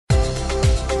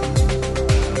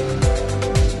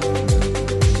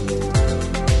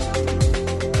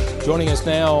Joining us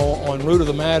now on Root of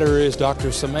the Matter is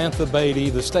Dr. Samantha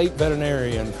Beaty, the State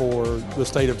Veterinarian for the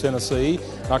state of Tennessee.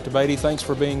 Dr. Beaty, thanks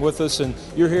for being with us. And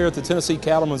you're here at the Tennessee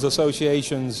Cattlemen's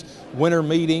Association's winter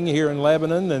meeting here in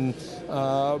Lebanon. And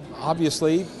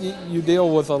obviously, you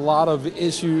deal with a lot of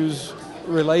issues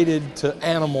related to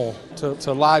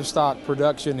to livestock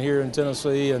production here in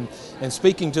Tennessee. And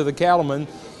speaking to the cattlemen,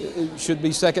 it should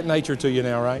be second nature to you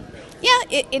now, right? Yeah,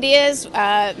 it is.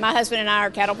 My husband and I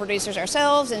are cattle producers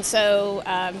ourselves, and so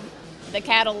the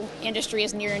cattle industry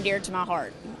is near and dear to my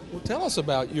heart. Well, tell us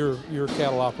about your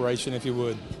cattle operation, if you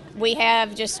would. We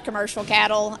have just commercial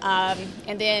cattle,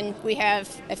 and then we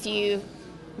have a few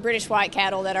British white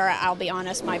cattle that are, I'll be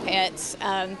honest, my pets.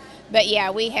 But yeah,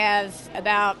 we have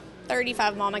about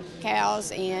 35 mama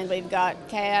cows, and we've got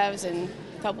calves and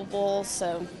a couple bulls.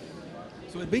 So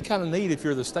it'd be kind of neat if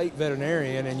you're the state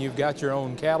veterinarian and you've got your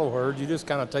own cattle herd. You just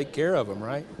kind of take care of them,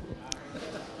 right?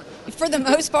 For the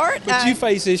most part. But you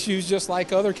face issues just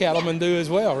like other cattlemen do as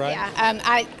well, right?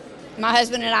 Yeah. My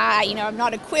husband and I, I'm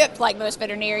not equipped like most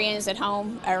veterinarians at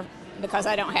home, or because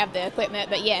I don't have the equipment.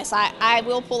 But yes, I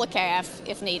will pull a calf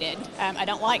if needed. I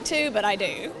don't like to, but I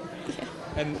do.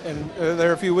 And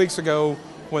there a few weeks ago,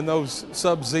 when those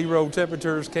sub-zero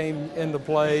temperatures came into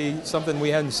play, something we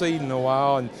hadn't seen in a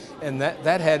while, and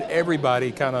that had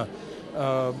everybody kind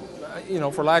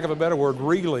of, for lack of a better word,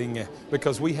 reeling,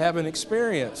 because we haven't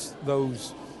experienced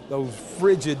those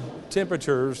frigid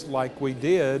temperatures like we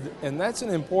did, and that's an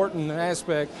important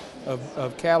aspect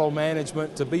of cattle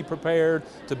management, to be prepared,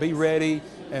 to be ready,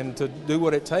 and to do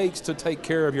what it takes to take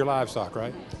care of your livestock,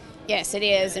 right? Yes, it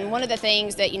is, and one of the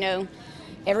things that,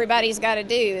 everybody's got to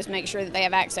do is make sure that they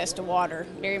have access to water.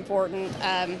 Very important.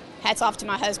 Hats off to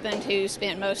my husband, who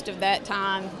spent most of that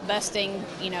time busting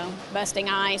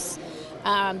ice.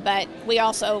 But we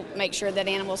also make sure that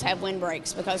animals have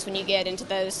windbreaks, because when you get into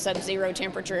those sub-zero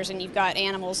temperatures and you've got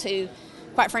animals who,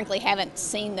 quite frankly, haven't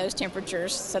seen those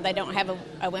temperatures, so they don't have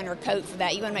a winter coat for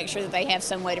that, you want to make sure that they have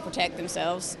some way to protect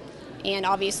themselves. And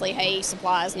obviously, hay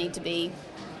supplies need to be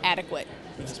adequate.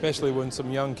 Especially when some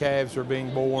young calves are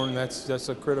being born, that's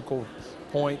a critical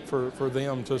point for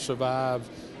them to survive.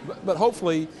 But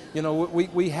hopefully,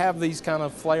 we have these kind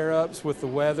of flare-ups with the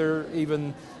weather,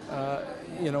 even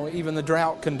the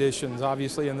drought conditions,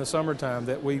 obviously, in the summertime,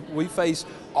 that we face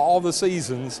all the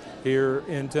seasons here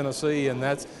in Tennessee,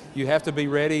 and you have to be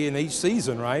ready in each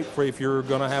season, right, if you're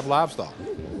going to have livestock.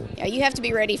 Yeah, you have to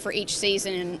be ready for each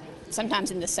season, and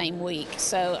sometimes in the same week.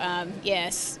 So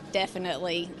yes,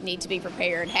 definitely need to be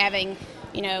prepared. Having,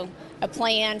 a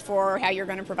plan for how you're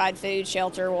going to provide food,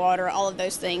 shelter, water, all of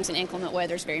those things in inclement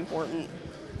weather is very important.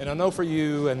 And I know for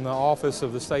you and the office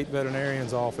of the State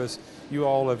Veterinarian's office, you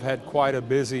all have had quite a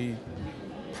busy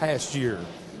past year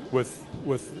with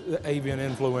avian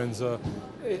influenza,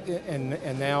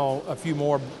 and now a few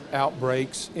more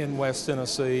outbreaks in West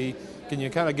Tennessee. Can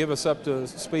you kind of give us up to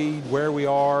speed where we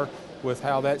are with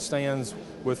how that stands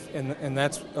and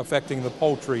that's affecting the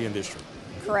poultry industry?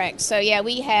 Correct. So yeah,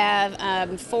 we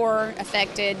have 4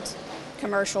 affected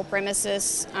commercial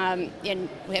premises, and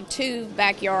we have 2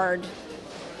 backyard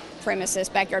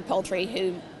poultry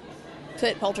who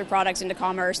put poultry products into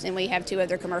commerce, and we have 2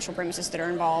 other commercial premises that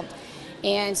are involved.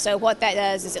 And so what that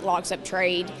does is it locks up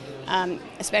trade,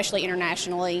 especially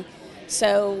internationally.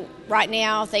 So right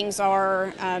now things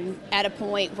are at a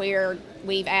point where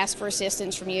we've asked for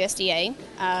assistance from USDA.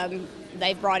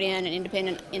 They've brought in an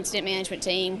independent incident management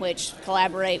team which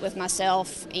collaborate with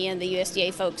myself and the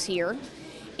USDA folks here.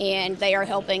 And they are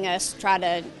helping us try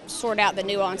to sort out the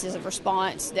nuances of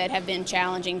response that have been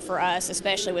challenging for us,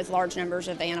 especially with large numbers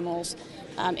of animals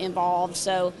involved.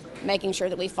 So making sure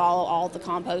that we follow all the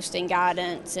composting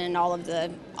guidance and all of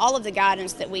the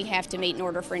guidance that we have to meet in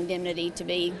order for indemnity to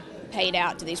be paid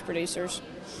out to these producers.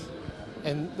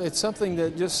 And it's something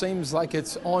that just seems like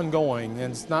it's ongoing,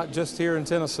 and it's not just here in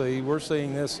Tennessee. We're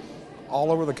seeing this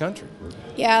all over the country.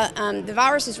 Yeah, the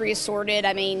virus is reassorted.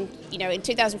 In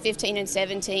 2015 and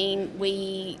 17,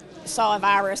 we saw a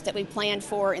virus that we planned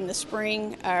for in the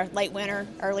spring, late winter,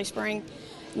 early spring.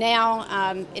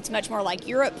 Now it's much more like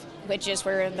Europe, which is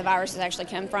where the virus has actually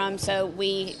come from. So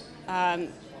we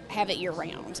have it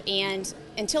year-round. And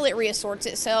until it reassorts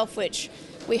itself, which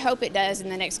we hope it does in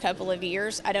the next couple of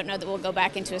years, I don't know that we'll go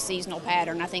back into a seasonal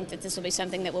pattern. I think that this will be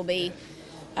something that we'll be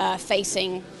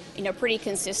facing, pretty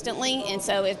consistently. And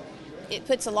so it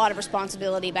puts a lot of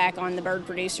responsibility back on the bird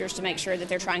producers to make sure that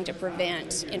they're trying to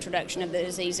prevent introduction of the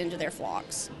disease into their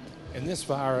flocks. And this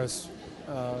virus,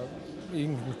 you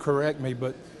can correct me,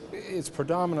 but it's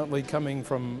predominantly coming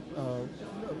from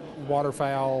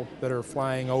waterfowl that are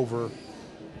flying over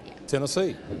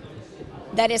Tennessee.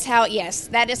 That is how, yes,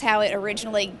 that is how it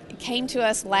originally came to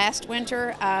us last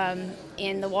winter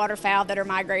in the waterfowl that are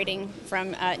migrating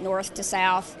from north to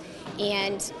south.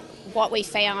 And what we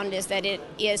found is that it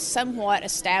is somewhat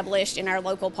established in our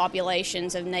local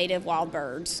populations of native wild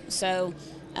birds. So,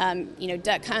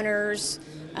 duck hunters,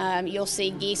 you'll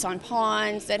see geese on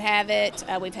ponds that have it.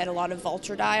 We've had a lot of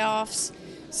vulture die-offs.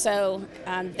 So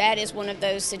that is one of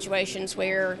those situations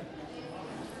where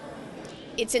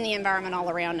it's in the environment all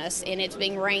around us, and it's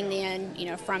being rained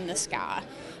in, from the sky.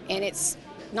 And it's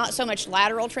not so much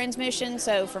lateral transmission,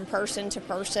 so from person to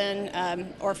person,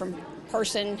 or from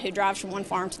person who drives from one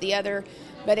farm to the other,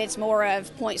 but it's more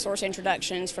of point source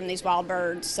introductions from these wild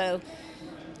birds. So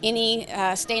any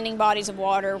standing bodies of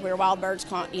water where wild birds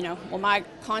will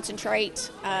concentrate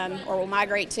or will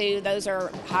migrate to, those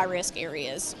are high-risk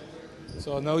areas.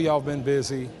 So I know y'all have been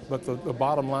busy, but the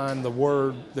bottom line, the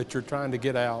word that you're trying to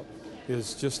get out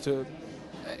is just to,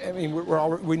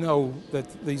 we know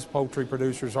that these poultry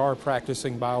producers are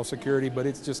practicing biosecurity, but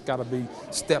it's just got to be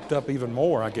stepped up even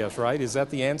more, I guess, right? Is that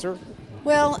the answer?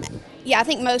 Well, yeah, I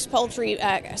think most poultry,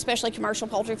 especially commercial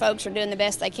poultry folks, are doing the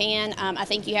best they can. I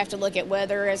think you have to look at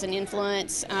weather as an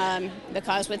influence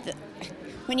because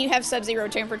when you have sub-zero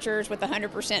temperatures with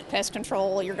 100% pest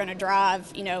control, you're going to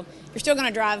drive, you're still going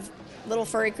to drive little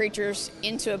furry creatures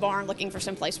into a barn looking for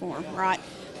someplace warm, right?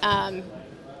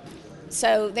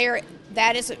 So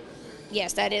that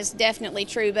is definitely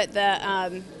true. But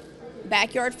the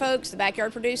backyard folks, the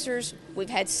backyard producers,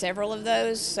 we've had several of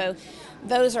those. So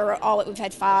those are all, we've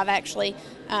had 5 actually.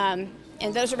 And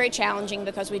those are very challenging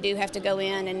because we do have to go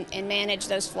in and manage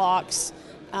those flocks.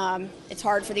 It's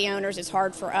hard for the owners, it's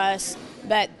hard for us.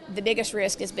 But the biggest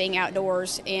risk is being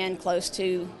outdoors and close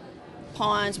to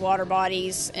ponds, water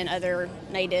bodies, and other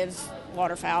native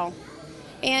waterfowl.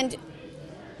 And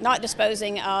not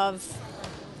disposing of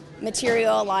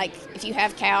material, like if you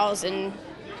have cows and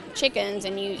chickens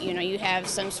and you have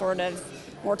some sort of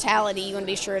mortality, you want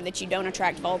to be sure that you don't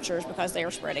attract vultures because they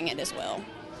are spreading it as well.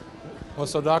 Well,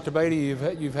 so Dr. Beaty,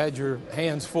 you've had your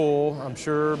hands full, I'm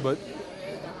sure, but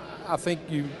I think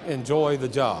you enjoy the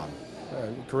job.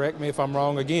 Correct me if I'm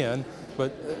wrong again,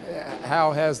 but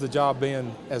how has the job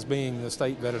been as being the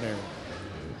state veterinarian?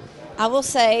 I will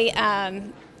say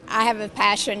I have a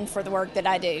passion for the work that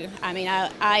I do.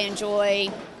 I enjoy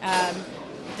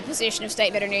the position of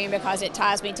state veterinarian because it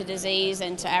ties me to disease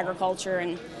and to agriculture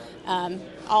and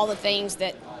all the things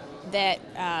that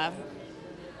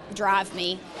drive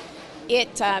me.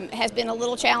 It has been a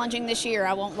little challenging this year,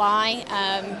 I won't lie.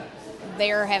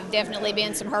 There have definitely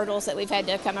been some hurdles that we've had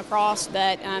to come across,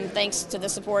 but thanks to the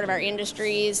support of our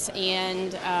industries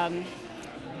and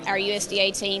our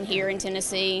USDA team here in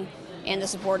Tennessee and the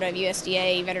support of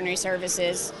USDA Veterinary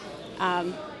Services,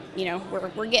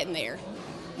 we're getting there.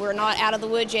 We're not out of the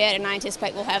woods yet, and I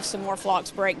anticipate we'll have some more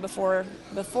flocks break before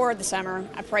the summer.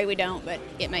 I pray we don't, but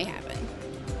it may happen.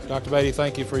 Dr. Beaty,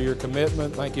 thank you for your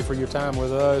commitment. Thank you for your time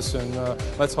with us, and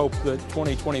let's hope that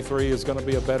 2023 is going to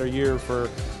be a better year for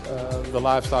the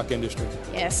livestock industry.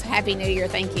 Yes, Happy New Year.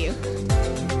 Thank you.